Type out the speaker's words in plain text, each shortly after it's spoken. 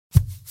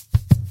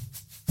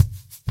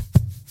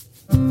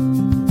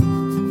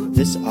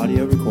This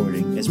audio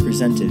recording is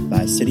presented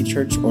by City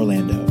Church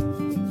Orlando.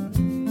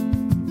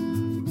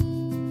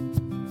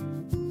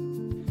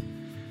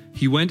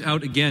 He went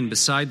out again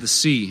beside the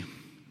sea,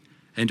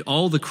 and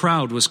all the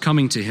crowd was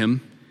coming to him,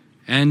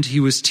 and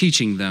he was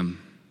teaching them.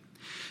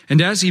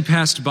 And as he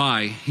passed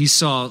by, he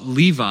saw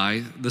Levi,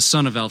 the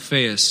son of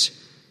Alphaeus,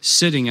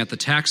 sitting at the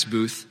tax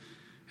booth,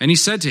 and he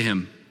said to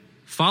him,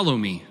 "Follow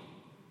me."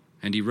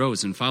 And he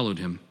rose and followed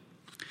him.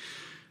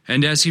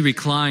 And as he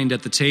reclined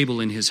at the table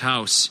in his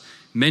house,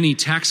 many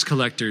tax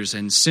collectors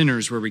and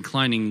sinners were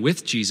reclining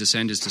with Jesus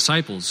and his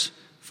disciples,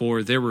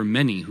 for there were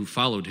many who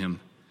followed him.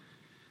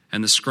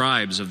 And the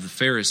scribes of the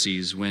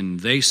Pharisees, when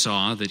they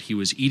saw that he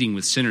was eating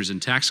with sinners and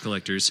tax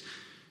collectors,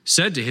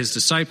 said to his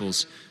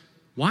disciples,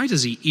 "Why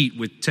does he eat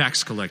with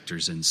tax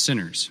collectors and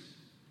sinners?"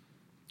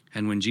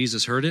 And when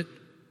Jesus heard it,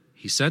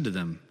 he said to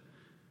them,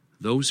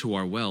 "Those who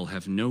are well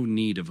have no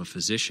need of a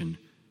physician,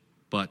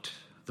 but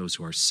those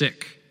who are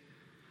sick.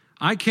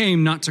 I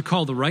came not to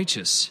call the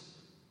righteous,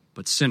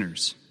 but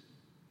sinners."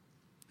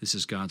 This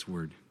is God's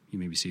word. You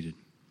may be seated.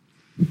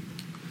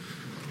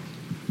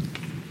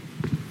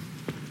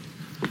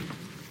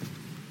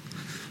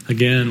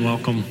 Again,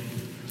 welcome,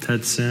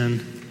 Ted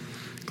Sin.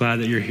 Glad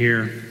that you're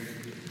here.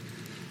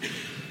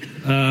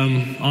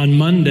 On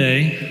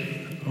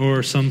Monday,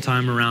 or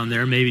sometime around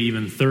there, maybe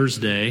even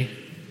Thursday,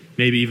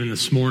 maybe even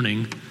this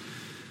morning,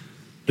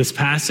 this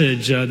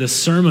passage, this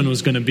sermon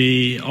was going to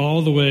be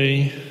all the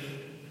way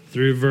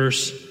through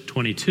verse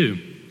 22.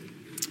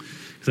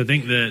 Because I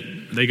think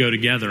that they go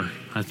together.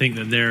 I think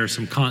that there are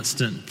some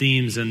constant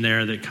themes in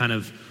there that kind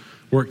of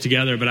work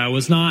together. But I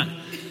was not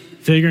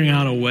figuring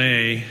out a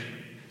way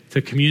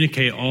to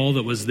communicate all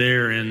that was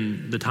there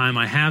in the time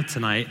I have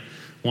tonight,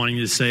 wanting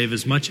to save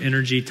as much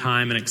energy,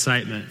 time, and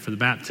excitement for the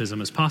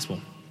baptism as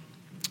possible.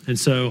 And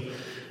so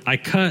I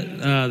cut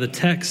the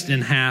text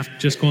in half,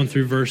 just going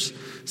through verse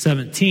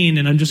 17,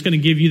 and I'm just going to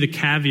give you the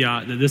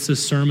caveat that this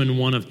is sermon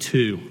one of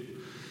two.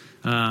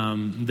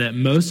 That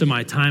most of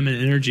my time and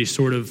energy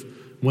sort of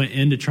went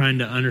into trying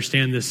to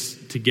understand this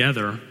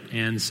together,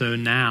 and so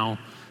now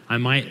I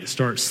might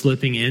start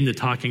slipping into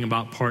talking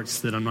about parts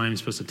that I'm not even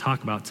supposed to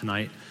talk about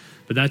tonight,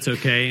 but that's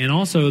okay. And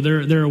also,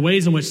 there are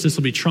ways in which this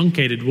will be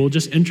truncated. We'll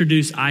just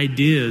introduce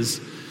ideas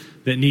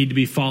that need to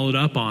be followed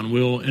up on.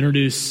 We'll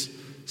introduce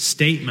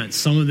statements,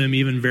 some of them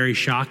even very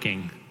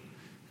shocking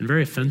and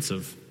very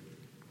offensive,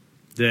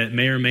 that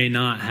may or may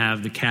not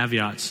have the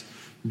caveats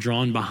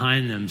drawn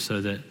behind them so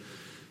that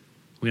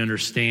we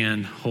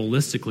understand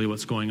holistically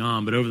what's going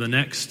on. But over the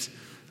next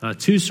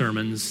two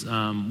sermons,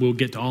 we'll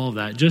get to all of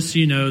that. Just so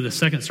you know, the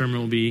second sermon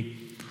will be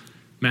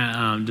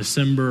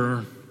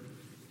December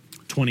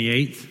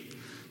 28th,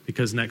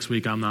 because next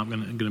week I'm not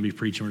going to be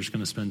preaching. We're just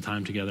going to spend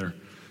time together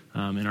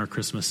in our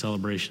Christmas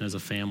celebration as a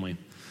family.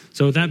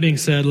 So with that being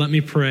said, let me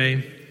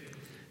pray,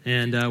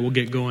 and we'll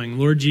get going.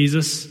 Lord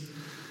Jesus,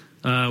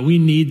 we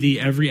need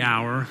Thee every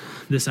hour.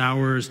 This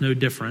hour is no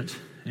different.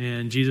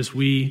 And Jesus,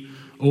 we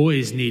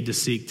always need to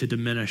seek to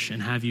diminish and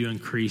have You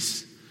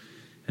increase.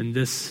 And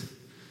this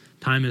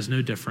time is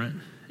no different.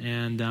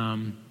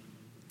 And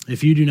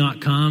if You do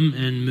not come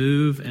and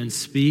move and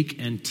speak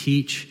and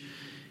teach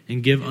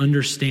and give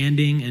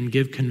understanding and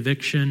give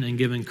conviction and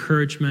give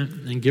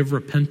encouragement and give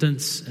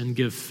repentance and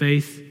give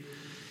faith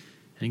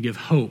and give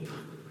hope,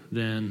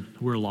 then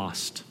we're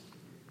lost.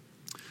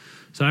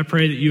 So I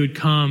pray that You would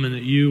come and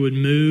that You would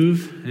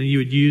move and You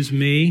would use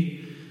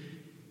me,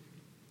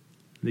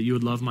 that You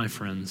would love my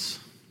friends.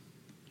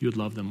 You would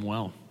love them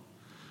well.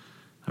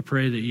 I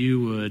pray that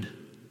You would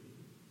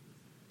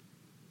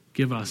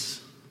give us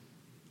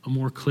a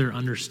more clear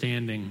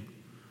understanding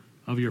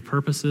of Your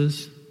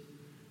purposes,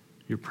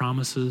 Your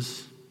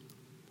promises,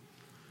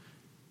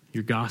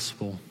 Your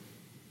gospel,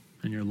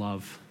 and Your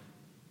love.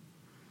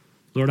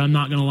 Lord, I'm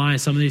not going to lie.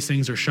 Some of these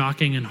things are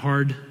shocking and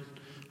hard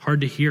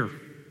to hear.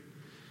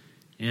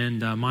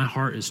 And my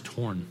heart is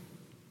torn.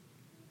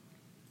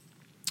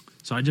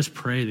 So I just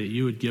pray that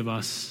You would give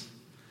us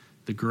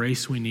the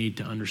grace we need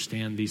to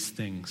understand these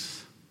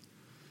things.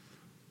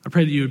 I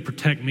pray that You would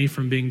protect me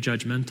from being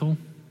judgmental.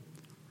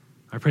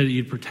 I pray that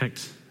You'd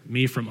protect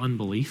me from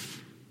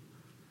unbelief.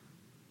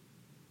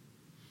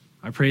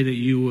 I pray that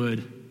You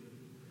would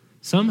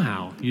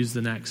somehow use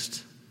the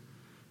next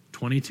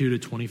 22 to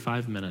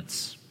 25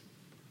 minutes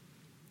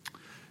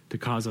to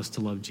cause us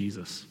to love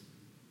Jesus.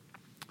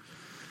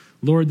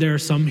 Lord, there are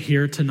some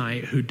here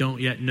tonight who don't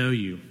yet know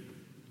You,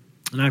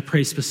 and I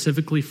pray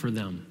specifically for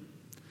them,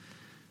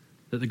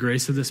 that the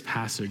grace of this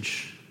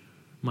passage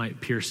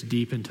might pierce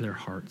deep into their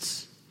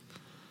hearts,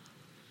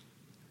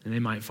 and they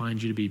might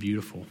find You to be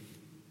beautiful,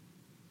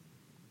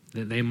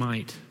 that they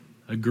might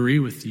agree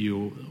with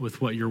You, with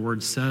what Your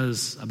word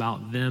says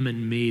about them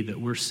and me,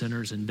 that we're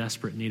sinners in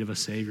desperate need of a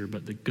Savior.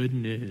 But the good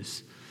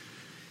news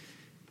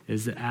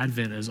is that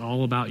Advent is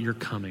all about Your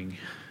coming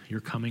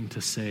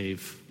to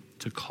save,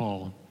 to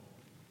call,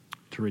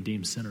 to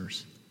redeem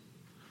sinners.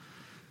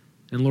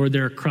 And Lord,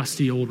 there are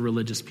crusty old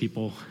religious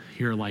people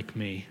here like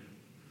me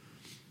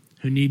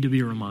who need to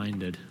be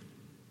reminded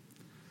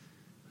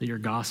that Your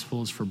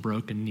gospel is for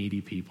broken, needy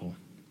people.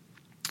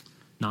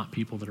 not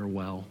people that are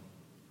well.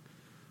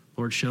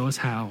 Lord, show us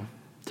how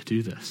to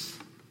do this.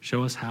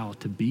 Show us how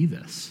to be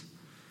this.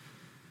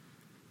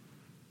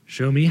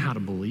 Show me how to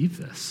believe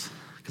this,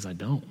 because I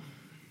don't.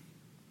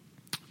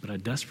 But I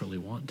desperately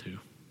want to.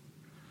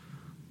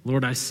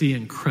 Lord, I see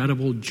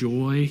incredible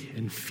joy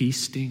and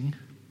feasting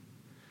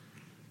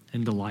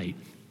and delight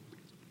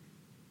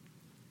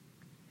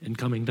in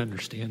coming to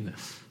understand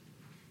this.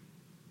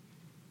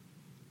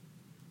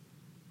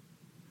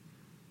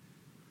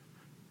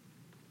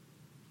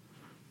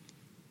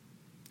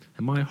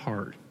 And my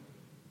heart,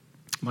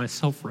 my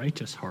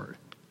self-righteous heart,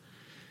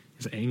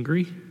 is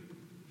angry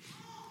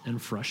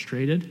and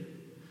frustrated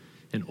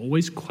and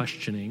always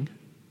questioning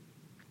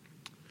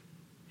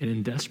and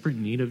in desperate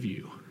need of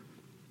you.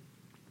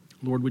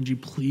 Lord, would you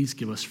please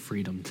give us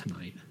freedom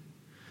tonight?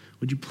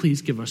 Would you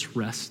please give us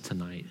rest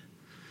tonight?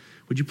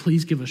 Would you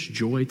please give us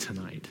joy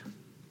tonight?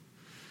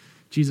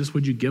 Jesus,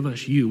 would you give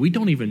us you? We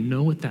don't even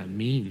know what that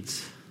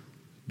means,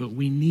 but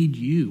we need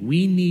you.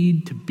 We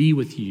need to be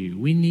with you.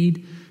 We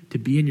need to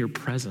be in your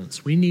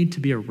presence. We need to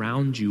be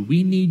around you.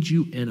 We need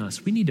you in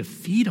us. We need to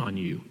feed on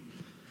you.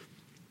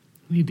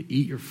 We need to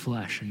eat your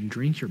flesh and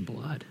drink your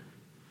blood.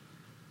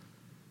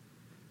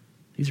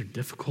 These are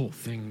difficult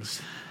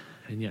things,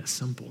 and yet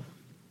simple.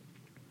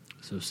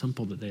 So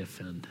simple that they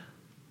offend.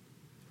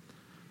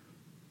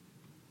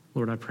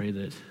 Lord, I pray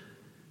that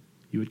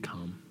you would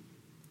come,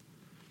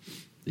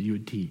 that you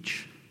would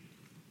teach,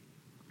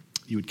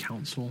 you would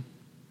counsel,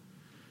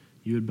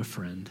 you would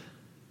befriend,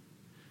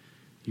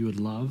 you would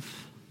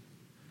love,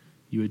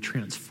 you would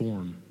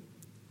transform,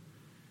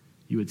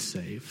 you would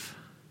save.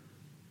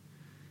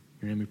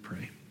 In your name we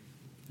pray.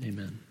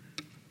 Amen.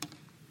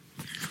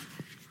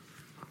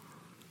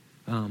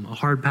 A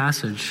hard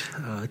passage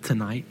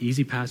tonight,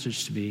 easy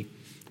passage to be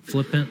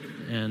flippant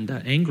and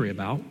angry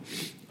about,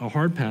 a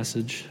hard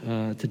passage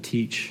to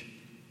teach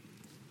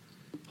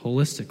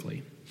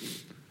holistically.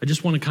 I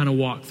just want to kind of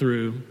walk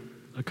through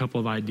a couple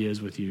of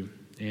ideas with you,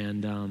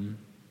 and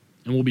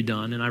we'll be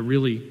done. And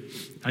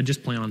I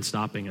just plan on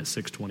stopping at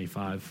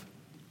 6:25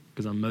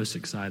 because I'm most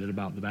excited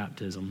about the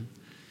baptism.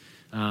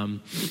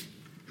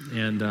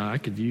 And I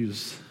could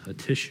use a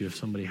tissue if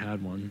somebody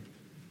had one.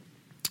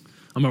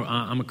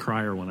 I'm a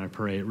crier when I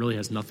pray. It really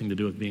has nothing to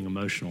do with being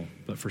emotional.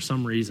 But for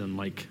some reason,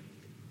 like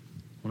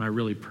when I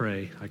really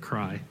pray, I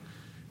cry,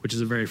 which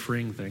is a very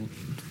freeing thing.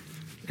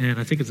 And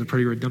I think it's a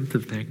pretty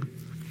redemptive thing.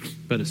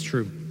 But it's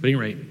true. But at any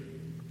rate,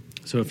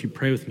 so if you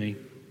pray with me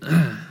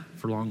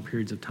for long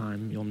periods of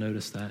time, you'll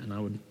notice that. And I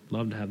would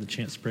love to have the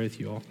chance to pray with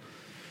you all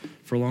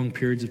for long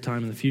periods of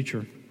time in the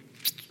future.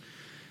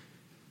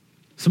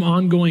 Some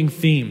ongoing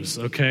themes,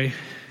 okay?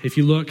 If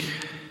you look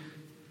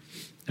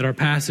at our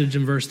passage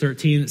in verse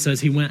 13, it says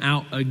he went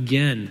out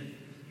again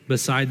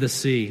beside the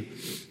sea.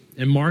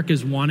 And Mark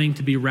is wanting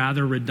to be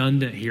rather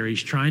redundant here.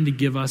 He's trying to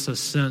give us a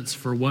sense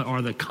for what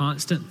are the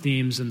constant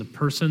themes in the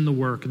person, the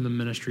work, and the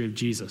ministry of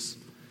Jesus.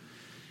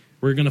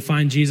 We're going to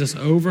find Jesus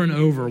over and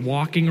over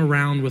walking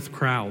around with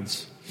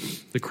crowds.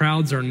 The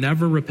crowds are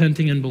never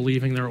repenting and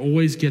believing. They're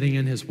always getting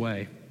in his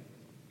way.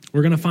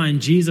 We're going to find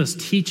Jesus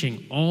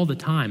teaching all the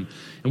time.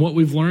 And what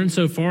we've learned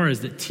so far is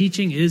that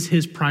teaching is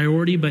his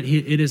priority, but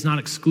it is not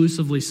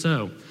exclusively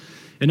so.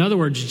 In other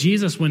words,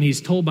 Jesus, when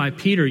he's told by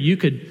Peter, you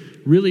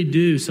could really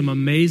do some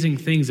amazing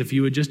things if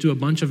you would just do a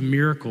bunch of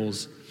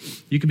miracles.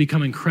 You could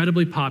become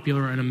incredibly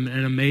popular and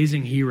an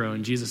amazing hero.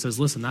 And Jesus says,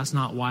 listen, that's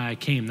not why I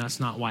came. That's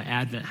not why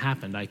Advent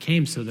happened. I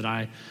came so that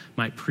I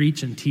might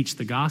preach and teach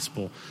the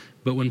gospel.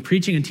 But when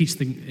preaching and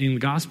teaching the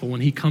gospel,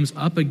 when he comes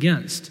up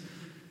against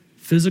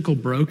physical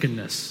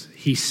brokenness,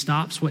 he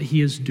stops what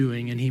he is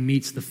doing and he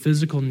meets the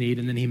physical need,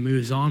 and then he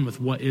moves on with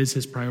what is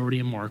his priority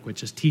in Mark,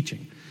 which is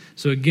teaching.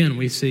 So again,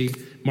 we see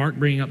Mark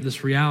bringing up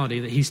this reality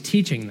that he's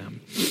teaching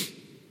them.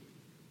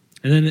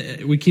 And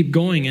then we keep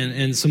going,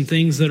 and some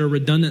things that are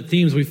redundant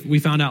themes. We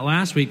found out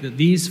last week that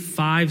these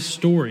 5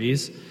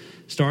 stories,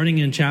 starting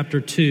in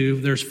chapter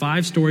 2, there's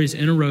 5 stories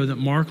in a row that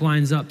Mark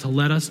lines up to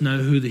let us know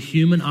who the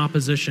human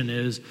opposition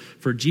is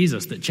for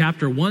Jesus. That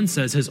chapter 1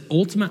 says his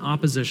ultimate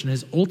opposition,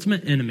 his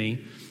ultimate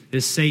enemy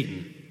is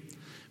Satan.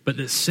 But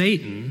that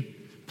Satan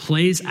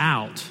plays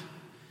out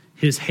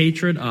his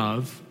hatred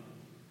of,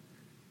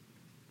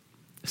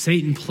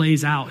 Satan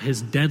plays out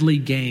his deadly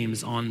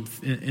games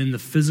in the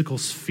physical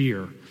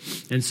sphere.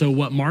 And so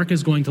what Mark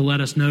is going to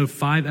let us know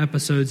 5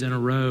 episodes in a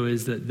row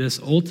is that this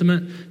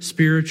ultimate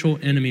spiritual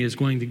enemy is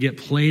going to get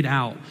played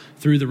out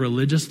through the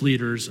religious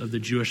leaders of the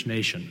Jewish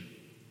nation.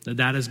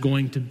 That is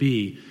going to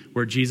be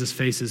where Jesus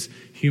faces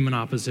human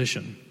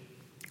opposition.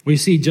 We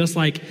see just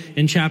like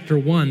in chapter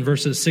 1,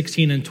 verses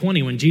 16 and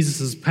 20, when Jesus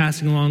is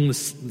passing along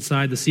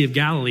beside the Sea of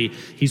Galilee,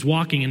 he's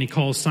walking and he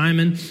calls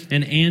Simon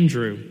and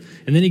Andrew.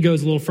 And then he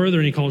goes a little further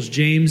and he calls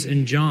James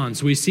and John.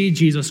 So we see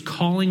Jesus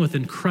calling with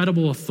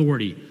incredible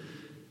authority.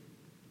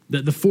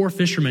 That the 4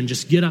 fishermen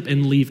just get up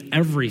and leave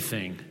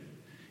everything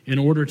in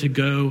order to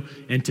go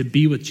and to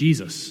be with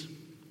Jesus.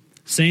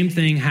 Same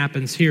thing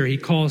happens here. He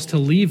calls to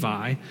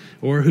Levi,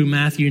 or who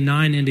Matthew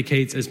 9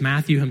 indicates as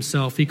Matthew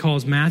himself. He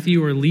calls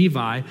Matthew or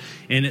Levi,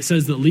 and it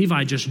says that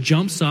Levi just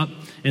jumps up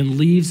and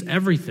leaves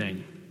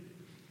everything.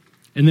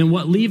 And then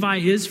what Levi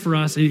is for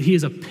us, he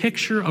is a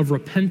picture of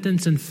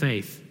repentance and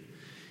faith.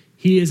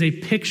 He is a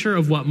picture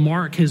of what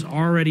Mark has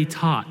already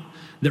taught,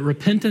 that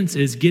repentance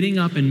is getting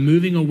up and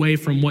moving away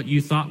from what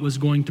you thought was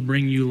going to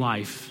bring you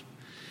life.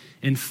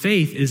 And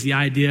faith is the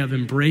idea of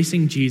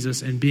embracing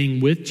Jesus and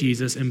being with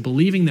Jesus and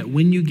believing that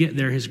when you get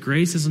there, his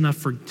grace is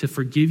enough to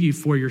forgive you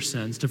for your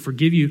sins, to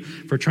forgive you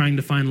for trying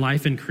to find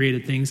life in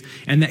created things,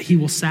 and that he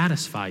will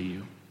satisfy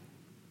you.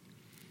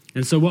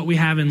 And so what we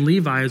have in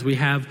Levi is we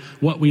have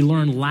what we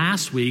learned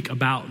last week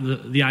about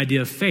the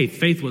idea of faith.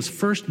 Faith was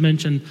first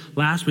mentioned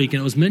last week, and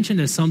it was mentioned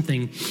as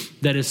something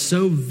that is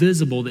so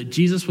visible that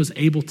Jesus was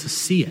able to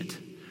see it.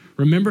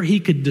 Remember, he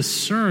could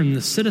discern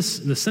the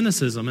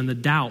cynicism and the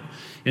doubt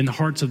in the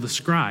hearts of the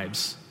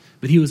scribes,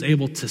 but he was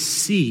able to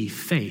see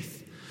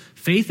faith.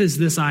 Faith is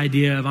this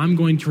idea of I'm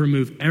going to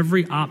remove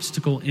every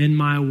obstacle in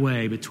my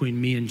way between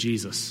me and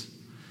Jesus.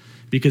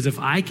 Because if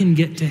I can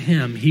get to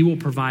him, he will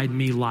provide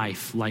me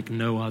life like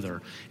no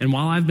other. And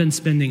while I've been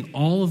spending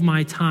all of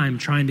my time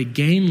trying to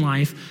gain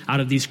life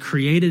out of these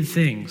created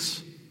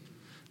things,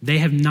 they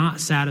have not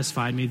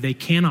satisfied me. They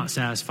cannot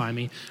satisfy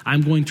me.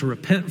 I'm going to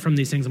repent from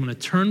these things. I'm going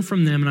to turn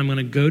from them, and I'm going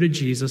to go to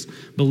Jesus,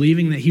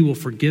 believing that he will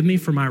forgive me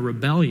for my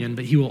rebellion,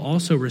 but he will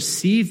also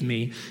receive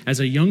me as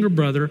a younger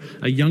brother,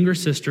 a younger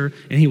sister,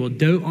 and he will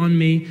dote on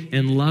me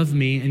and love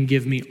me and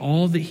give me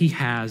all that he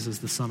has as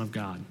the Son of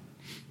God.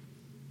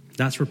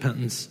 That's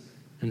repentance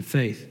and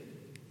faith.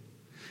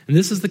 And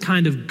this is the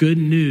kind of good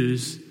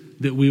news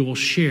that we will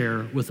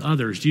share with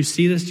others. Do you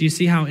see this? Do you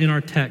see how in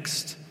our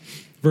text,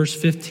 verse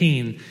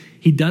 15,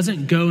 he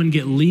doesn't go and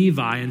get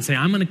Levi and say,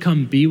 I'm going to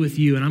come be with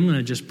you and I'm going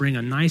to just bring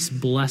a nice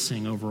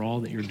blessing over all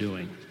that you're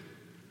doing.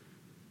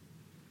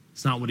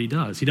 It's not what he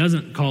does. He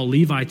doesn't call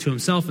Levi to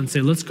himself and say,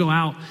 let's go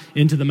out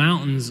into the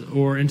mountains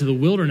or into the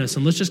wilderness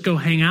and let's just go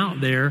hang out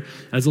there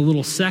as a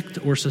little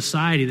sect or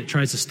society that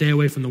tries to stay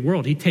away from the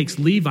world. He takes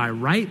Levi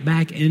right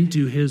back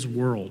into his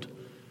world,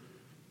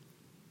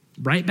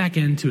 right back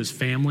into his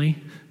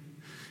family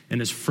and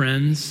his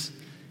friends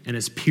and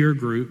his peer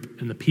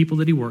group and the people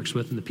that he works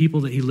with and the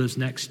people that he lives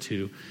next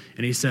to.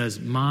 And he says,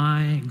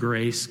 my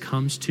grace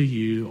comes to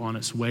you on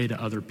its way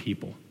to other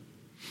people.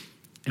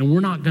 And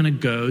we're not going to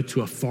go to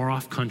a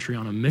far-off country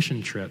on a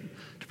mission trip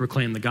to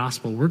proclaim the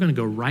gospel. We're going to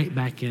go right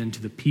back into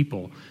the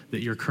people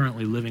that you're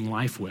currently living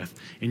life with.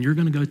 And you're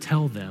going to go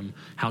tell them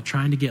how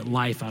trying to get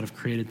life out of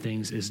created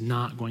things is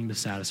not going to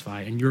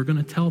satisfy. And you're going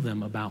to tell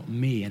them about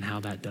me and how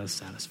that does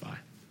satisfy.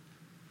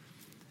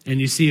 And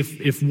you see,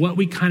 if what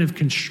we kind of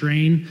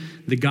constrain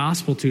the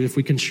gospel to, if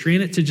we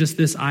constrain it to just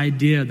this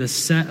idea, this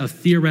set of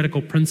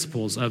theoretical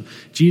principles of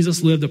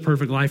Jesus lived a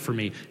perfect life for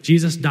me,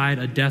 Jesus died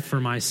a death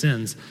for my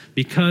sins,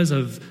 because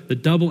of the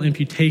double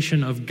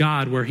imputation of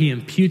God where he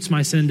imputes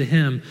my sin to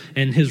him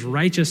and his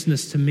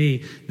righteousness to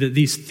me, that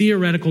these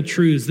theoretical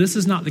truths, this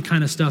is not the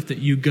kind of stuff that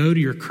you go to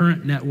your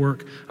current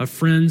network of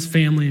friends,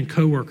 family, and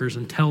coworkers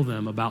and tell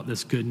them about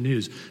this good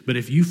news. But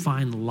if you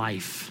find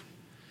life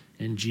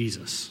in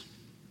Jesus,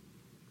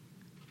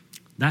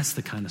 that's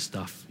the kind of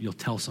stuff you'll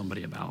tell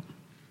somebody about.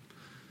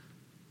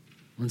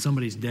 When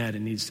somebody's dead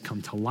and needs to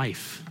come to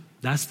life,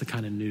 that's the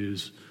kind of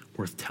news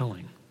worth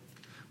telling.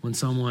 When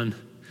someone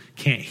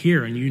can't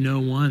hear and you know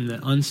one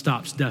that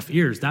unstops deaf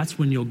ears, that's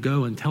when you'll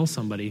go and tell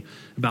somebody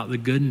about the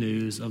good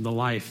news of the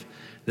life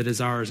that is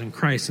ours in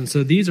Christ. And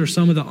so these are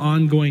some of the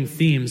ongoing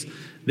themes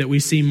that we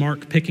see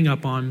Mark picking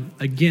up on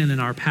again in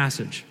our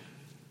passage.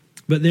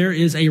 But there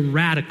is a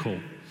radical,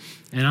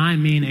 and I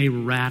mean a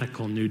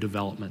radical new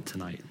development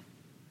tonight.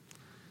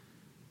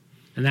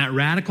 And that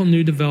radical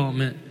new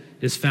development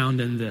is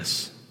found in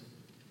this: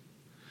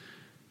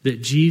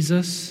 that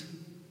Jesus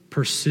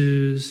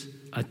pursues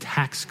a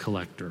tax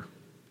collector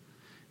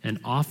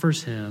and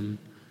offers him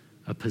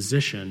a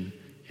position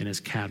in his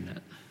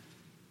cabinet.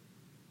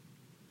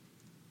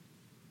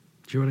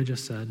 Do you hear what I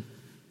just said?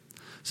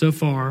 So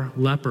far,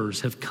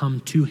 lepers have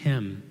come to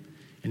him,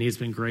 and he has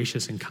been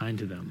gracious and kind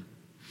to them.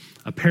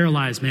 A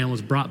paralyzed man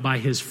was brought by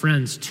his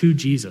friends to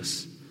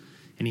Jesus,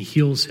 and he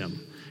heals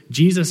him.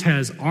 Jesus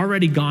has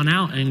already gone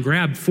out and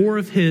grabbed 4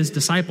 of his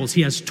disciples.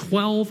 He has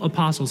 12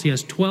 apostles. He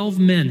has 12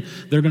 men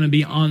that are going to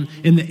be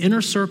in the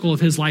inner circle of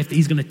his life, that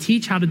he's going to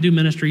teach how to do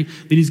ministry,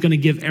 that he's going to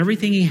give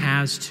everything he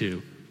has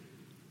to.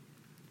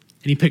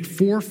 And he picked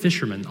 4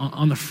 fishermen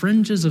on the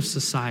fringes of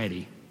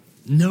society,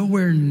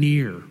 nowhere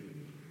near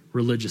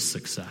religious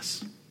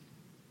success.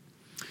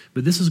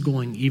 But this is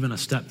going even a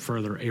step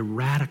further, a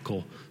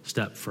radical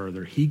step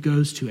further. He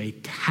goes to a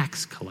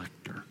tax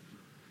collector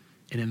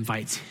and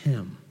invites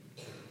him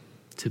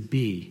to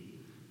be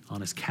on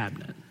his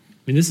cabinet. I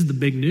mean, this is the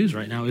big news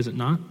right now, is it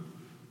not?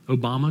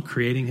 Obama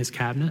creating his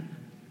cabinet.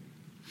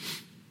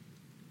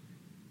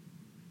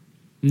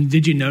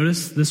 Did you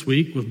notice this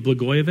week with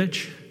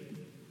Blagojevich,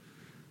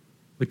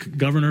 the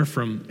governor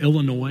from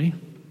Illinois,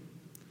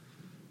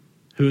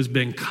 who has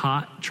been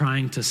caught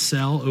trying to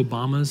sell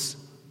Obama's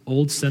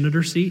old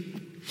senator seat.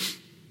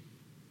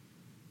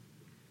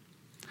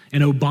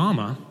 And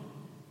Obama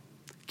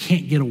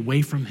can't get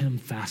away from him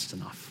fast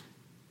enough.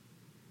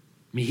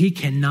 I mean, he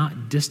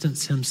cannot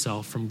distance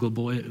himself from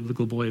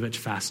Blagojevich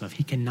fast enough.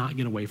 He cannot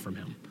get away from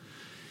him.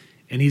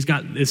 And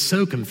it's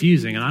so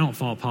confusing, and I don't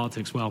follow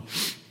politics well.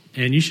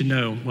 And you should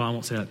know, well, I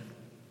won't say that.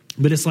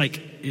 But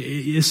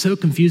it's so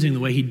confusing the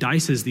way he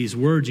dices these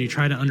words, and you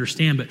try to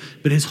understand.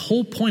 But his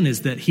whole point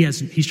is that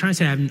he's trying to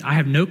say, I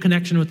have no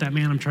connection with that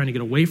man. I'm trying to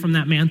get away from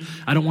that man.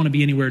 I don't want to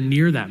be anywhere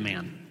near that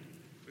man.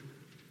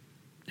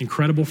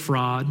 Incredible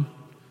fraud,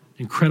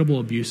 incredible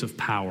abuse of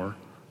power,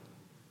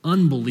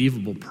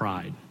 unbelievable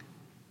pride.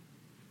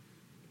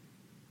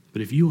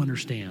 But if you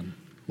understand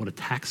what a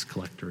tax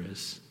collector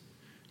is,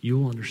 you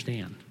will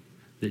understand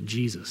that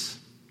Jesus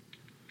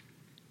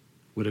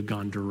would have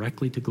gone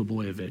directly to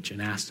Blagojevich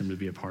and asked him to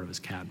be a part of his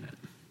cabinet.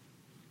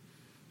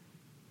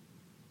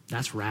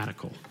 That's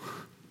radical.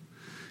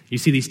 You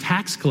see, these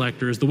tax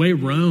collectors, the way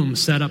Rome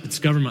set up its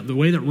government, the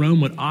way that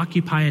Rome would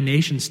occupy a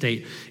nation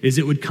state is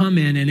it would come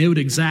in and it would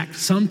exact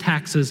some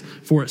taxes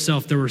for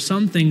itself. There were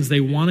some things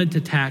they wanted to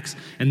tax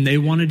and they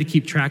wanted to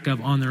keep track of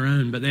on their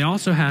own, but they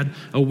also had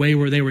a way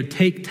where they would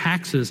take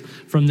taxes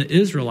from the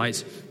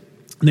Israelites.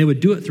 And they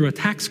would do it through a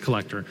tax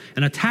collector.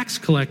 And a tax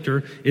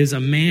collector is a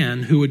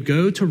man who would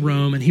go to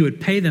Rome and he would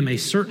pay them a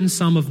certain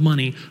sum of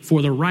money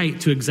for the right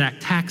to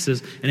exact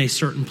taxes in a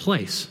certain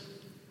place.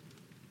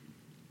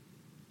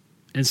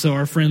 And so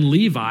our friend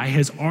Levi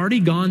has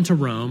already gone to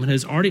Rome and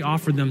has already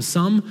offered them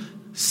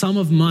some sum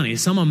of money,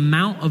 some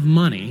amount of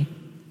money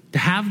to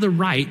have the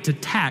right to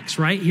tax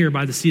right here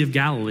by the Sea of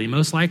Galilee.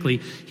 Most likely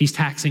he's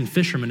taxing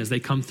fishermen as they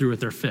come through with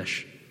their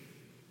fish.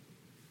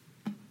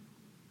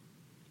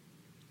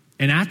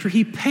 And after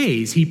he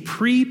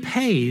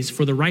prepays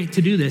for the right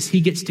to do this,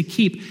 he gets to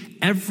keep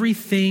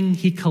everything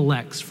he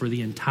collects for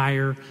the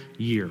entire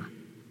year.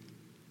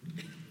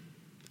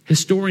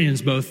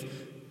 Historians, both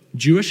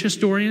Jewish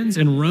historians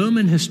and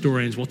Roman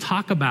historians, will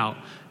talk about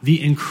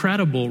the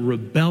incredible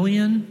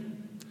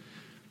rebellion,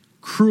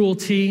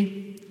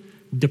 cruelty,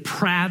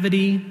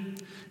 depravity,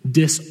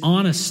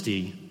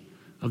 dishonesty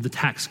of the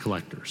tax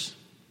collectors.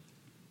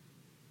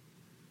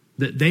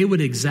 That they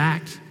would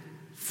exact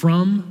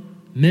from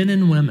men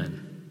and women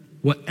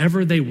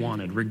whatever they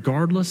wanted,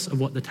 regardless of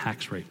what the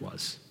tax rate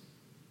was.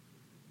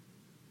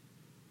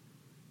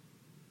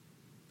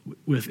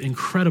 With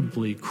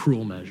incredibly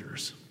cruel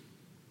measures.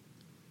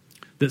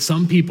 That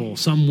some people,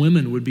 some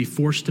women would be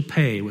forced to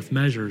pay with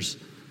measures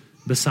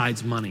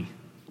besides money.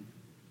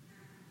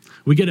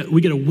 We get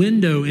a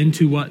window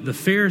into what the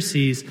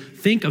Pharisees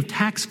think of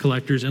tax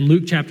collectors in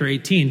Luke chapter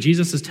 18.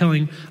 Jesus is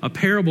telling a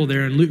parable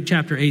there in Luke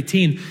chapter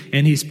 18,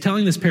 and he's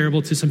telling this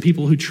parable to some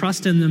people who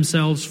trust in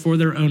themselves for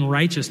their own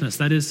righteousness.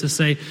 That is to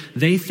say,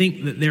 they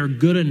think that they're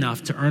good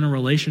enough to earn a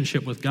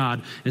relationship with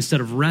God instead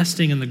of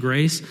resting in the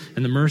grace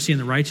and the mercy and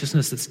the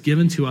righteousness that's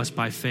given to us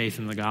by faith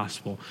in the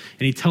gospel.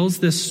 And he tells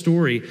this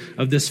story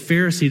of this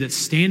Pharisee that's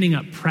standing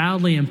up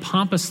proudly and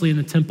pompously in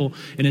the temple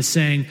and is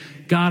saying,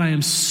 God, I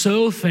am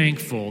so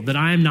thankful that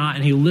I am not,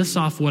 and he lists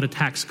off what a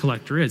tax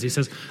collector is. He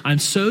says, I'm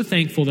so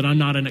thankful that I'm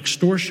not an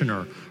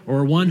extortioner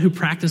or one who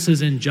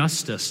practices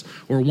injustice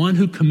or one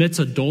who commits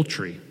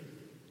adultery.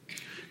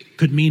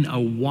 Could mean a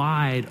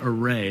wide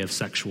array of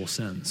sexual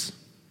sins.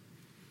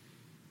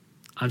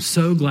 I'm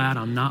so glad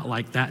I'm not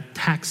like that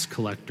tax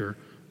collector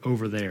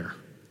over there.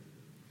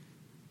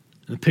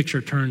 And the picture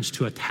turns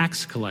to a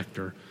tax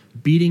collector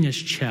beating his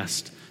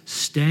chest,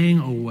 staying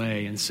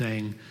away and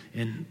saying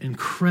in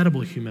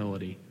incredible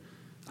humility,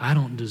 I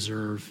don't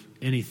deserve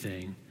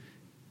anything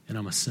and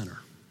I'm a sinner.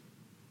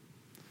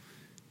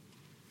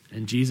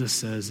 And Jesus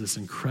says this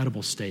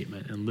incredible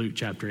statement in Luke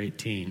chapter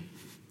 18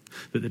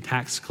 that the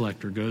tax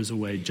collector goes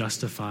away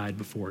justified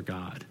before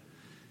God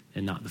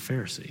and not the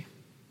Pharisee.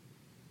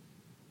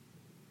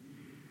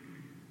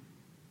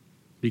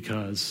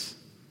 Because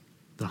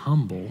the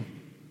humble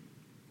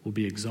will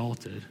be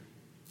exalted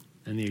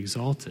and the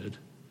exalted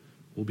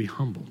will be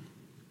humbled.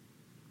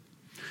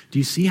 Do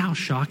you see how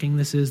shocking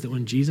this is that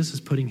when Jesus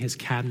is putting his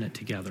cabinet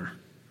together,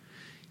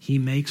 he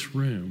makes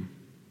room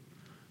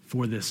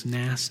for this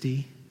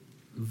nasty,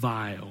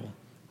 vile,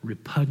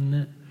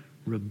 repugnant,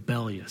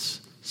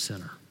 rebellious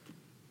sinner?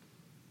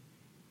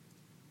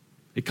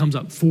 It comes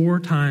up 4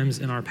 times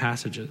in our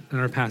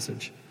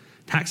passage.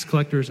 Tax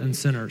collectors and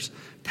sinners,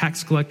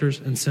 tax collectors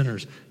and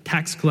sinners,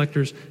 tax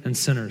collectors and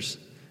sinners.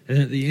 And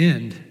at the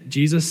end,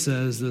 Jesus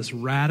says this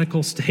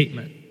radical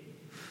statement: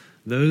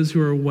 those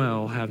who are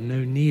well have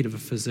no need of a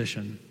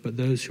physician, but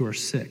those who are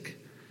sick.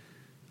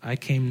 I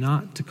came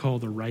not to call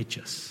the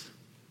righteous,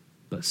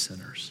 but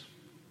sinners.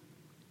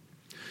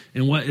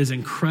 And what is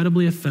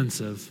incredibly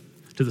offensive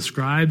to the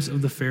scribes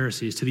of the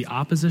Pharisees, to the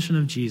opposition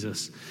of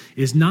Jesus,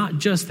 is not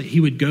just that he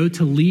would go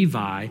to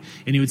Levi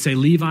and he would say,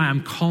 Levi,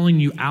 I'm calling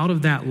you out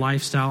of that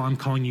lifestyle. I'm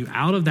calling you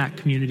out of that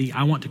community.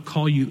 I want to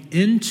call you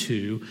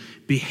into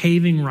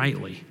behaving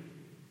rightly.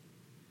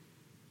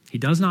 He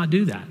does not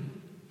do that.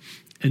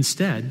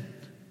 Instead,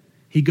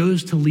 he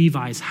goes to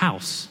Levi's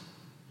house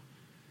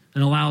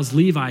and allows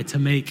Levi to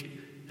make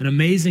an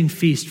amazing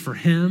feast for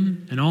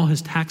him and all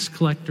his tax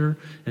collector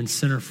and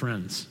sinner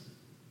friends.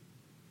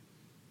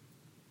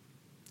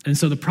 And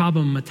so the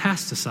problem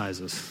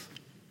metastasizes.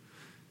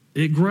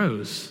 It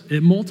grows,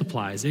 it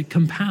multiplies, it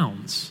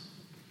compounds.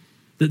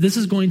 That this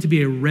is going to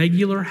be a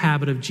regular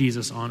habit of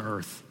Jesus on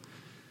earth,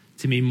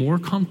 to be more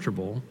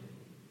comfortable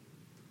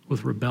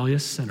with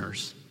rebellious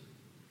sinners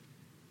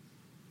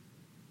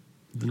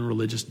than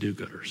religious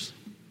do-gooders.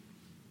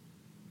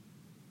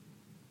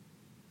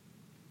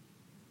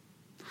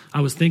 I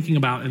was thinking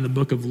about in the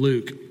book of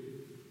Luke,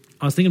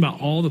 I was thinking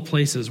about all the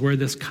places where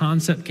this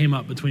concept came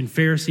up between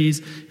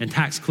Pharisees and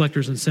tax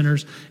collectors and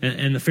sinners,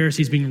 and the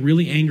Pharisees being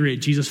really angry at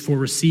Jesus for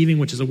receiving,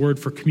 which is a word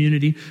for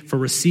community, for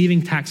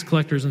receiving tax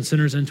collectors and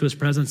sinners into his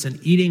presence and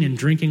eating and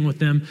drinking with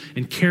them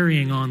and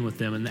carrying on with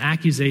them, and the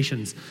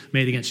accusations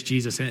made against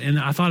Jesus. And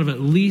I thought of at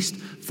least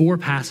 4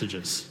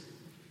 passages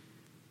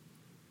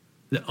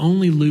that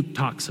only Luke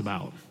talks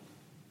about.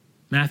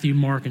 Matthew,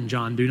 Mark, and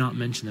John do not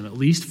mention them. At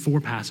least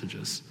 4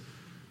 passages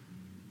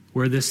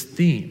where this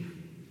theme,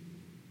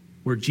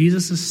 where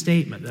Jesus'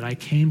 statement that I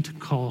came to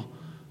call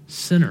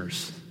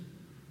sinners,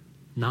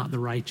 not the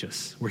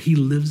righteous, where he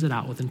lives it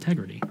out with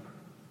integrity.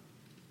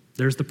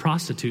 There's the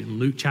prostitute in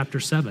Luke chapter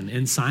 7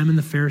 in Simon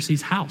the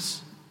Pharisee's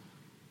house.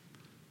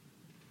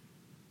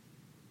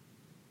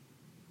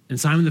 And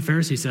Simon the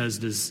Pharisee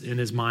says in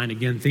his mind,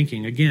 again,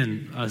 thinking,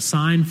 again, a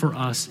sign for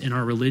us in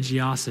our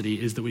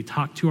religiosity is that we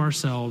talk to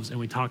ourselves and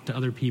we talk to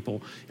other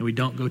people and we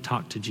don't go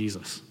talk to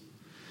Jesus.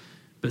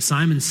 But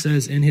Simon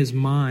says in his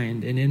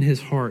mind and in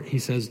his heart, he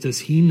says, does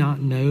he not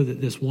know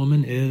that this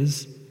woman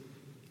is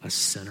a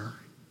sinner?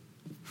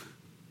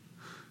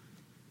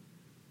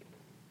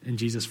 And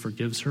Jesus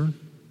forgives her.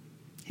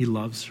 He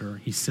loves her.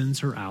 He sends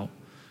her out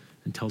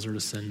and tells her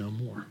to sin no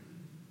more.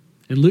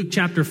 In Luke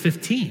chapter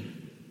 15,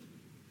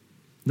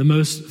 one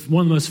of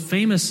the most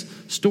famous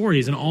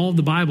stories in all of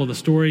the Bible, the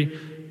story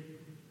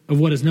of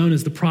what is known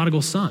as the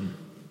prodigal son.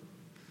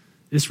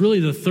 It's really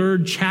the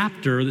 3rd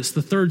chapter. It's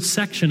the 3rd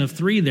section of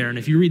 3 there. And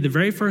if you read the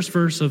very first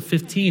verse of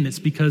 15, it's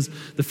because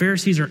the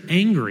Pharisees are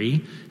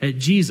angry at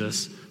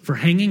Jesus for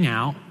hanging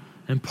out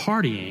and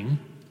partying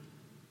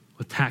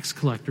with tax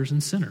collectors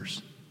and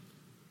sinners.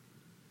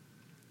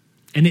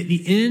 And at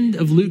the end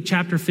of Luke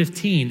chapter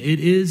 15, it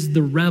is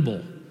the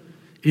rebel.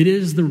 It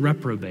is the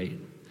reprobate.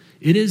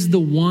 It is the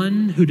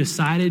one who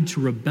decided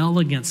to rebel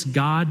against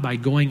God by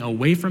going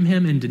away from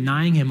him and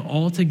denying him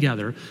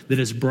altogether that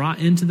is brought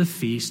into the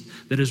feast,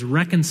 that is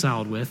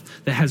reconciled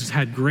with, that has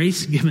had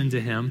grace given to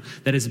him,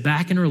 that is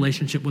back in a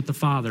relationship with the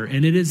Father.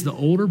 And it is the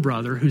older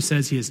brother who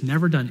says he has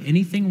never done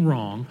anything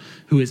wrong,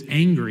 who is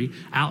angry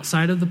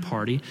outside of the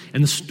party.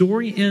 And the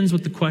story ends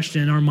with the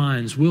question in our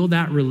minds, will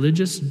that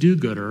religious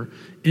do-gooder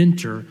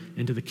enter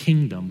into the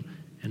kingdom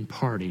and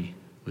party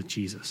with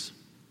Jesus?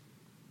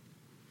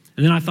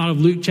 And then I thought of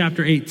Luke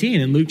chapter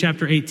 18. And Luke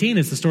chapter 18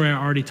 is the story I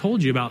already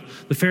told you about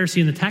the Pharisee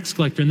and the tax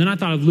collector. And then I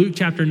thought of Luke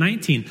chapter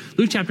 19.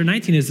 Luke chapter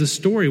 19 is the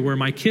story where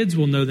my kids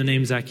will know the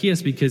name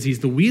Zacchaeus because he's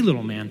the wee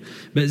little man.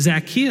 But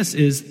Zacchaeus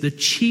is the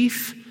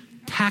chief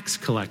tax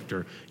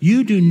collector.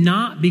 You do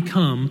not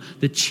become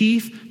the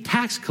chief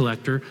tax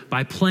collector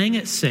by playing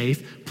it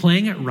safe,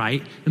 playing it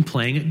right, and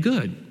playing it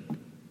good.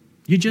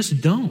 You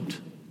just don't.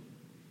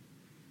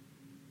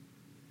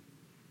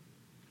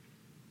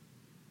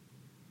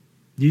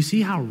 Do you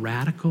see how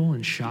radical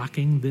and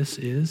shocking this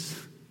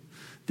is?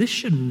 This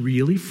should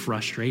really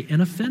frustrate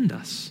and offend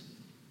us.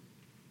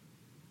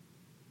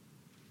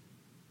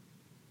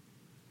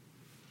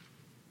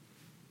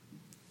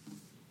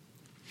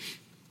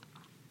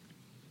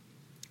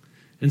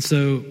 And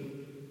so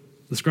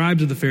the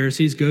scribes of the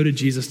Pharisees go to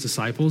Jesus'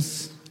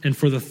 disciples, and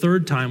for the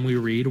 3rd time we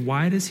read,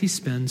 why does he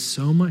spend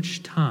so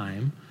much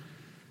time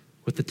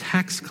with the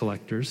tax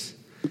collectors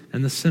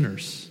and the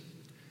sinners?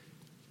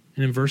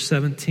 And in verse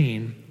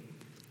 17,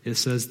 it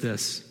says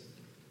this,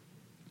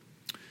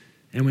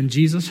 and when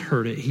Jesus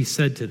heard it, he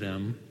said to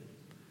them,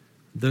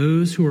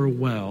 those who are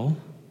well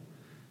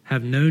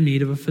have no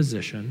need of a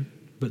physician,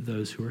 but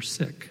those who are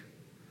sick.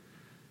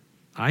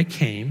 I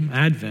came,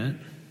 Advent,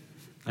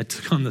 I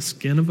took on the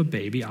skin of a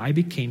baby, I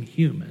became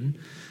human,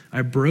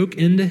 I broke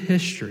into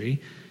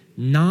history,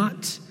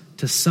 not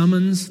to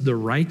summons the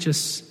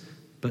righteous,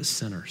 but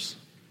sinners.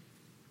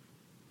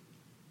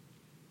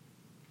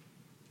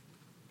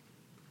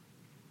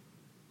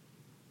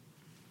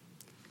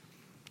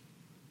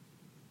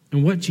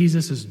 And what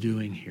Jesus is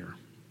doing here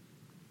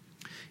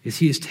is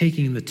he is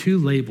taking the 2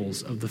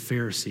 labels of the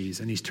Pharisees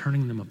and he's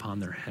turning them upon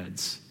their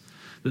heads.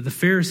 That the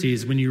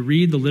Pharisees, when you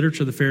read the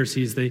literature of the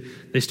Pharisees,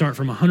 they start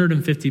from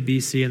 150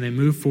 BC and they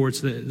move forward.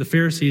 So the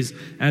Pharisees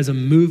as a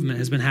movement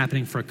has been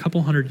happening for a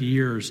couple hundred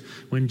years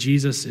when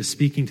Jesus is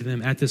speaking to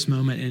them at this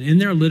moment. And in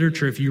their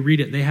literature, if you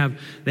read it, they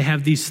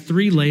have these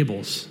 3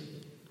 labels.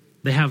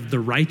 They have the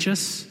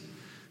righteous,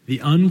 the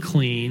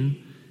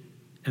unclean,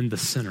 and the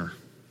sinner.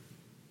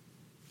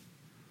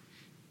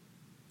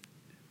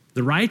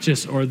 The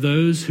righteous are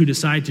those who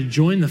decide to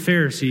join the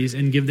Pharisees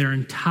and give their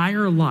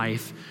entire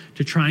life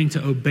to trying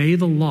to obey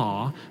the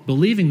law,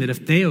 believing that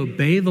if they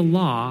obey the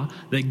law,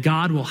 that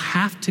God will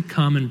have to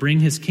come and bring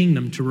his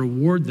kingdom to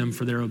reward them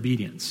for their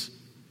obedience.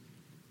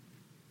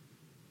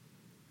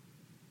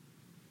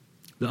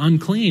 The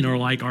unclean are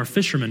like our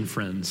fishermen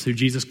friends who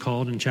Jesus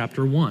called in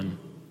chapter 1.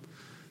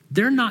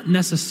 They're not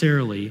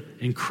necessarily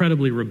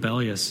incredibly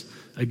rebellious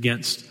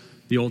against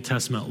the Old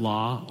Testament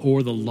law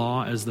or the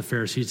law as the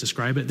Pharisees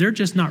describe it. They're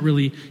just not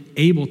really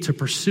able to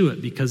pursue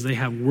it because they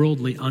have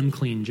worldly,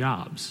 unclean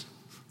jobs.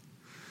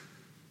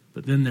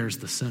 But then there's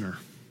the sinner.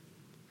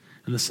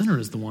 And the sinner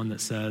is the one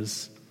that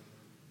says,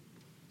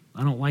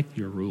 I don't like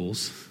your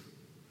rules.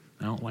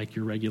 I don't like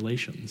your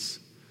regulations.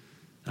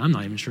 I'm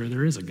not even sure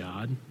there is a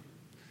God.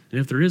 And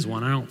if there is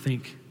one, I don't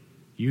think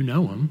you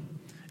know him.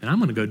 And I'm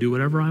going to go do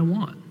whatever I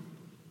want.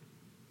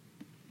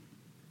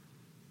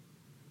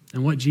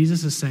 And what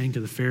Jesus is saying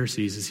to the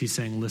Pharisees is he's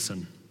saying,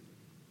 listen,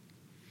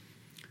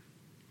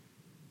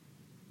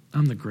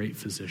 I'm the great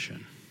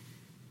physician.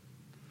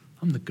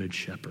 I'm the good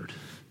shepherd.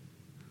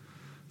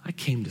 I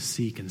came to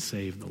seek and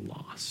save the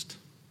lost.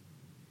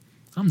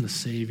 I'm the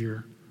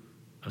Savior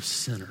of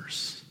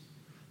sinners,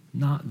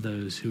 not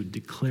those who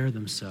declare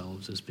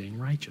themselves as being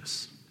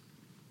righteous.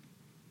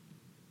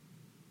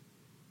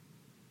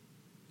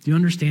 Do you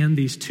understand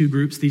these two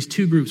groups? These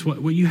two groups, what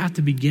I have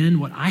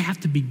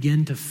to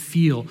begin to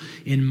feel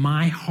in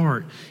my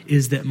heart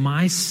is that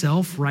my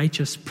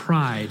self-righteous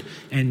pride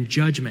and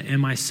judgment and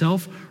my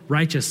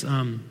self-righteous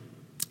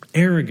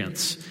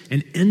arrogance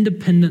and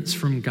independence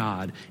from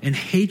God and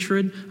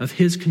hatred of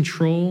his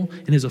control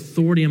and his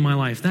authority in my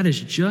life, that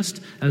is just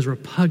as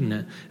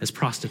repugnant as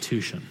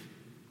prostitution.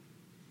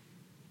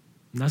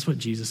 And that's what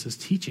Jesus is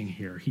teaching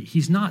here.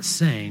 He's not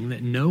saying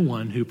that no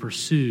one who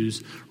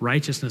pursues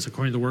righteousness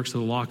according to the works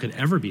of the law could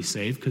ever be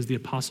saved, because the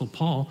Apostle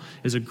Paul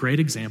is a great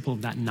example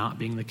of that not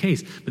being the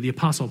case. But the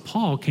Apostle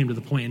Paul came to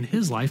the point in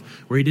his life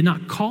where he did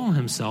not call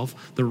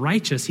himself the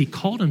righteous. He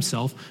called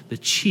himself the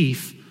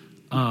chief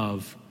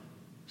of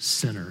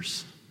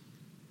sinners.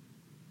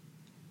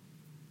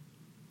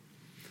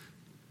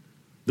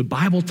 The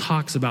Bible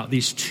talks about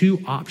these two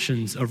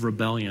options of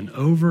rebellion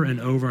over and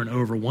over and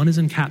over. One is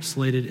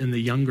encapsulated in the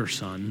younger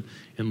son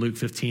in Luke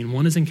 15.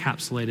 One is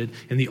encapsulated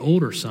in the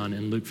older son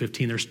in Luke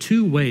 15. There's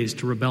two ways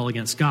to rebel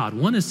against God.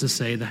 One is to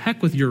say, the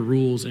heck with your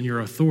rules and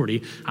your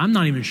authority. I'm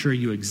not even sure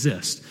you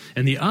exist.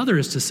 And the other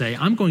is to say,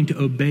 I'm going to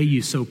obey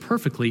you so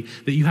perfectly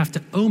that you have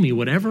to owe me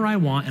whatever I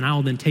want, and I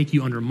will then take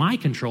you under my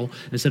control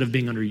instead of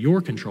being under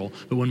your control.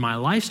 But when my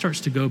life starts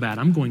to go bad,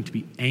 I'm going to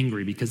be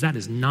angry, because that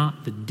is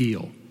not the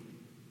deal.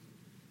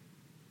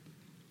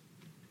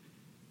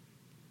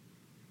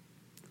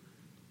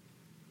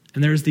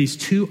 And there's these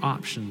two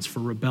options for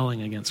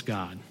rebelling against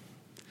God.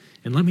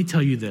 And let me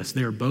tell you this,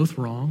 they are both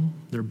wrong,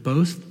 they're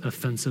both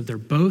offensive, they're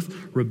both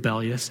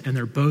rebellious, and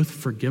they're both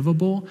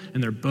forgivable,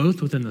 and they're both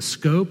within the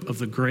scope of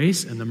the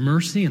grace and the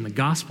mercy and the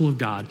gospel of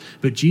God.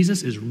 But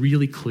Jesus is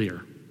really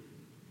clear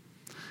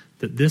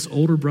that this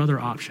older brother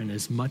option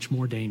is much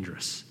more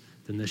dangerous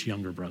than this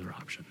younger brother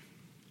option,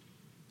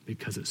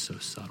 because it's so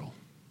subtle.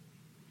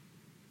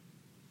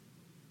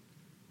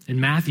 In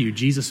Matthew,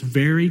 Jesus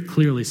very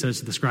clearly says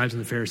to the scribes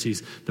and the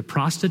Pharisees, the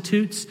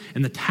prostitutes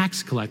and the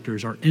tax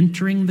collectors are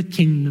entering the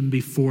kingdom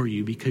before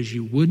you because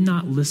you would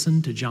not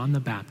listen to John the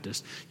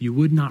Baptist, you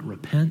would not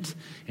repent,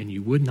 and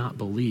you would not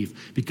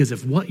believe. Because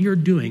if what you're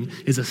doing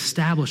is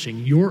establishing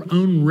your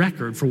own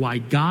record for why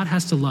God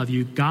has to love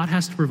you, God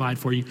has to provide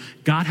for you,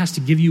 God has to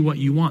give you what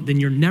you want, then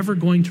you're never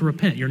going to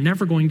repent. You're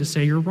never going to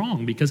say you're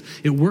wrong, because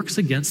it works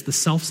against the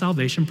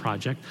self-salvation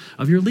project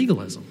of your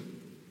legalism,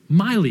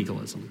 my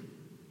legalism.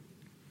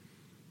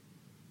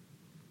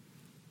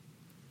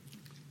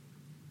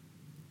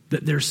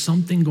 That there's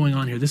something going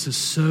on here. This is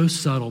so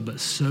subtle but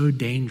so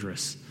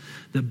dangerous,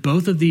 that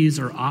both of these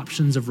are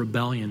options of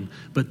rebellion,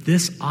 but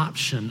this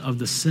option of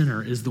the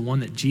sinner is the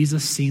one that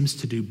Jesus seems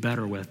to do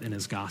better with in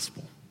his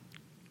gospel.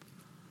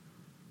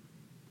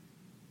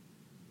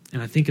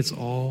 And I think it's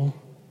all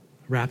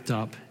wrapped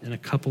up in a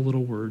couple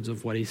little words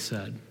of what he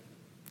said.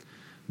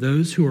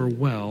 Those who are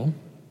well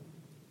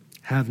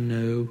have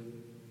no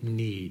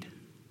need.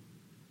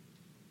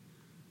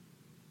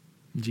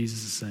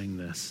 Jesus is saying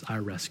this: I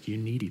rescue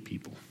needy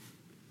people.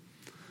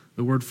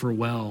 The word for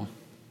well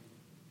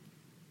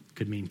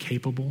could mean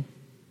capable.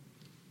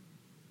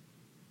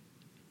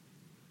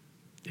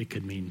 It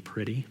could mean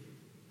pretty.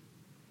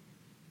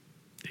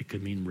 It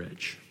could mean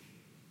rich.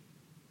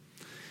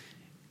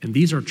 And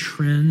these are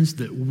trends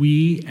that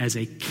we, as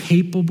a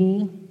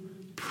capable,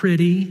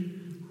 pretty,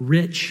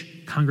 rich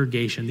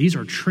congregation, these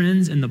are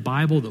trends in the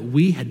Bible that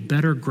we had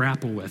better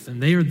grapple with.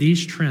 And they are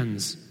these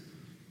trends: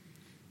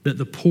 that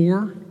the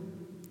poor,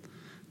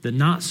 the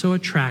not so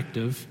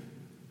attractive,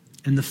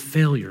 and the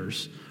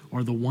failures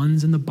are the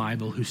ones in the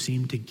Bible who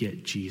seem to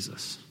get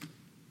Jesus.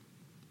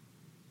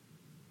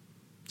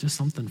 Just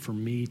something for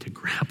me to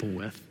grapple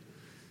with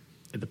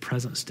at the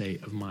present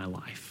state of my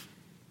life.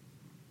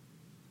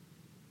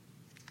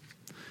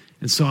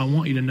 And so I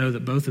want you to know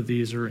that both of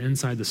these are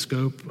inside the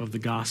scope of the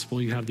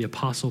gospel. You have the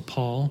Apostle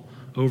Paul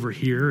over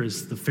here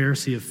as the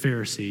Pharisee of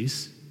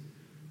Pharisees,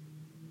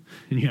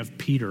 and you have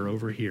Peter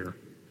over here.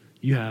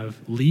 You have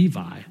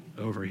Levi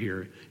over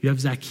here. You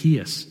have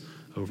Zacchaeus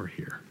over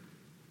here.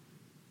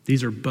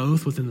 These are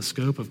both within the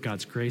scope of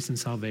God's grace and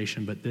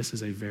salvation, but this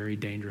is a very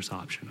dangerous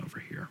option over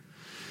here.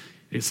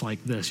 It's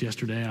like this.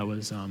 Yesterday I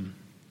was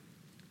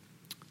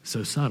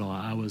so subtle.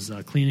 I was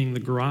cleaning the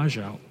garage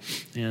out,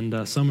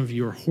 and some of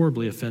you are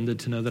horribly offended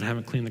to know that I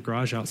haven't cleaned the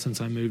garage out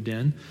since I moved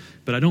in,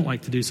 but I don't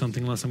like to do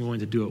something unless I'm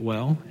going to do it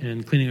well,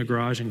 and cleaning a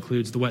garage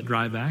includes the wet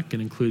dry vac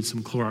and includes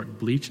some Clorox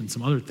bleach and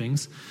some other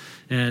things,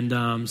 and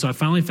so I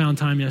finally found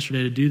time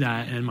yesterday to do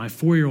that, and my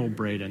 4-year-old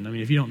Braden, I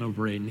mean, if you don't know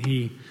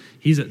Braden,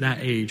 he's at that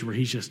age where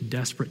he's just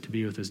desperate to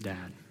be with his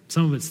dad.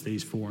 Some of it's that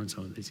he's 4 and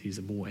some of it's he's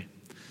a boy.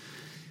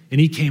 And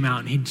he came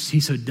out and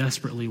he so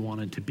desperately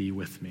wanted to be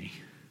with me,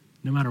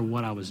 no matter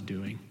what I was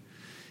doing.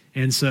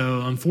 And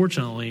so,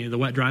 unfortunately, the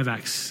wet dry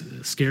vac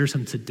scares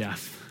him to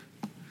death.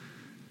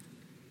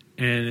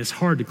 And it's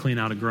hard to clean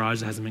out a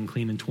garage that hasn't been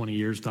cleaned in 20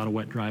 years without a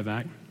wet dry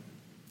vac.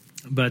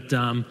 But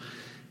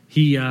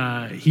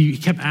he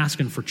kept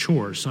asking for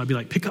chores. So I'd be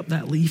like, pick up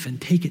that leaf and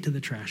take it to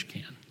the trash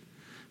can.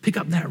 Pick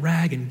up that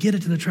rag and get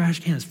it to the trash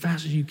can as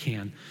fast as you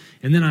can.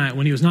 And then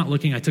when he was not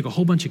looking, I took a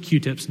whole bunch of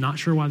Q-tips, not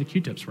sure why the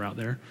Q-tips were out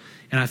there,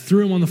 and I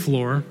threw them on the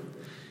floor.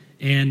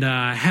 And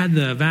I had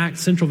the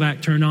central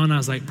vac turned on. I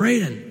was like,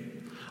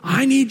 Braden,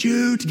 I need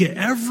you to get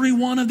every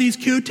one of these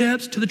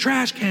Q-tips to the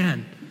trash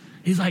can.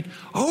 He's like,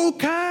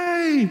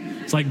 okay.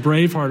 It's like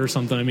Braveheart or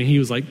something. I mean, he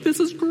was like, this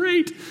is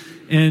great.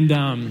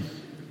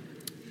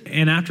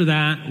 And after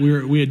that,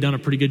 we had done a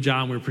pretty good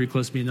job. We were pretty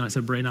close to being done. I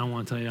said, Braden, I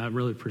want to tell you, I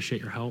really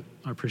appreciate your help.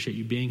 I appreciate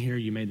you being here.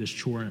 You made this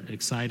chore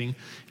exciting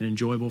and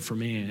enjoyable for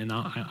me. And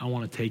I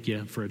want to take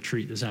you for a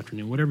treat this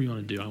afternoon. Whatever you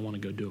want to do, I want to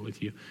go do it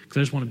with you. Because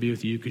I just want to be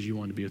with you because you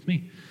want to be with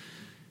me.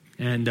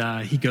 And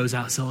he goes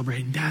out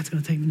celebrating, Dad's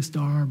going to take me to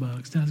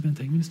Starbucks. Dad's going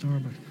to take me to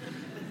Starbucks.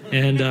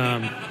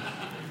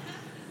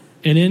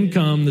 And in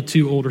come the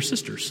 2 older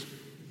sisters.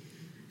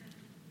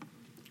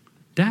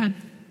 Dad,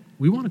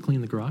 we want to clean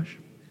the garage.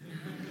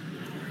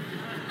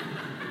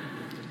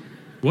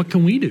 What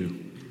can we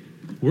do?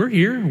 We're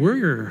here. We're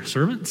your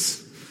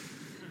servants.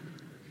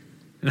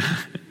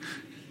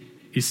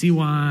 You see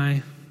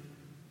why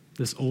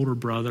this older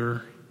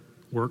brother,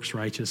 works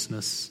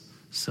righteousness,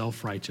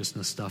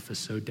 self-righteousness stuff is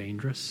so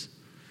dangerous?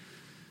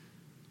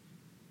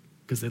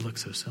 Because they look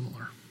so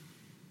similar.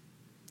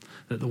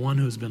 That the one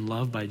who has been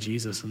loved by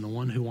Jesus and the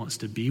one who wants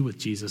to be with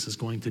Jesus is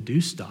going to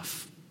do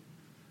stuff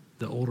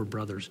that older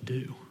brothers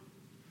do.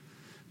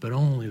 But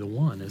only the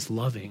one is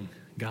loving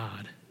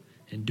God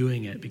and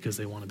doing it because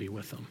they want to be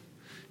with him.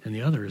 And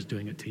the other is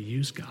doing it to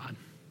use God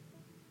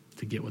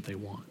to get what they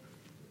want.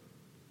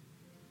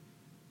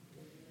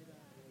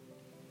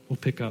 We'll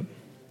pick up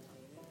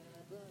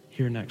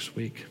here next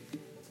week.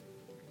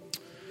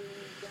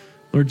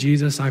 Lord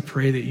Jesus, I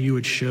pray that you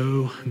would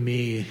show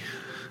me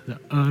the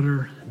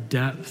utter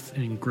depth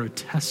and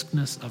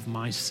grotesqueness of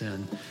my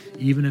sin,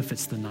 even if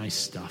it's the nice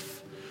stuff.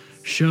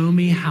 Show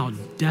me how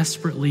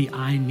desperately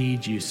I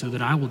need you so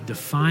that I will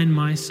define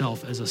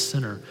myself as a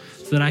sinner,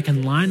 so that I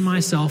can line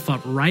myself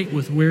up right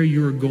with where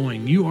you are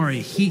going. You are a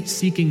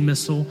heat-seeking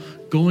missile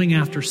going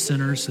after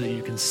sinners so that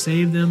you can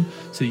save them,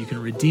 so that you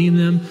can redeem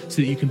them, so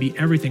that you can be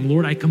everything.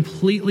 Lord, I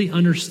completely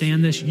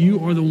understand this.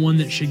 You are the one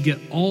that should get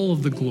all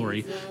of the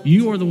glory.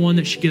 You are the one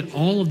that should get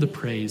all of the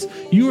praise.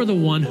 You are the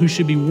one who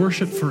should be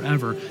worshiped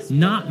forever,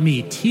 not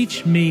me.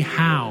 Teach me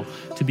how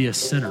to be a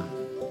sinner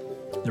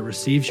that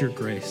receives your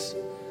grace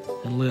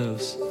and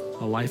lives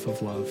a life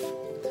of love.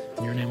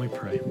 In your name we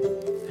pray.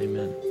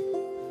 Amen.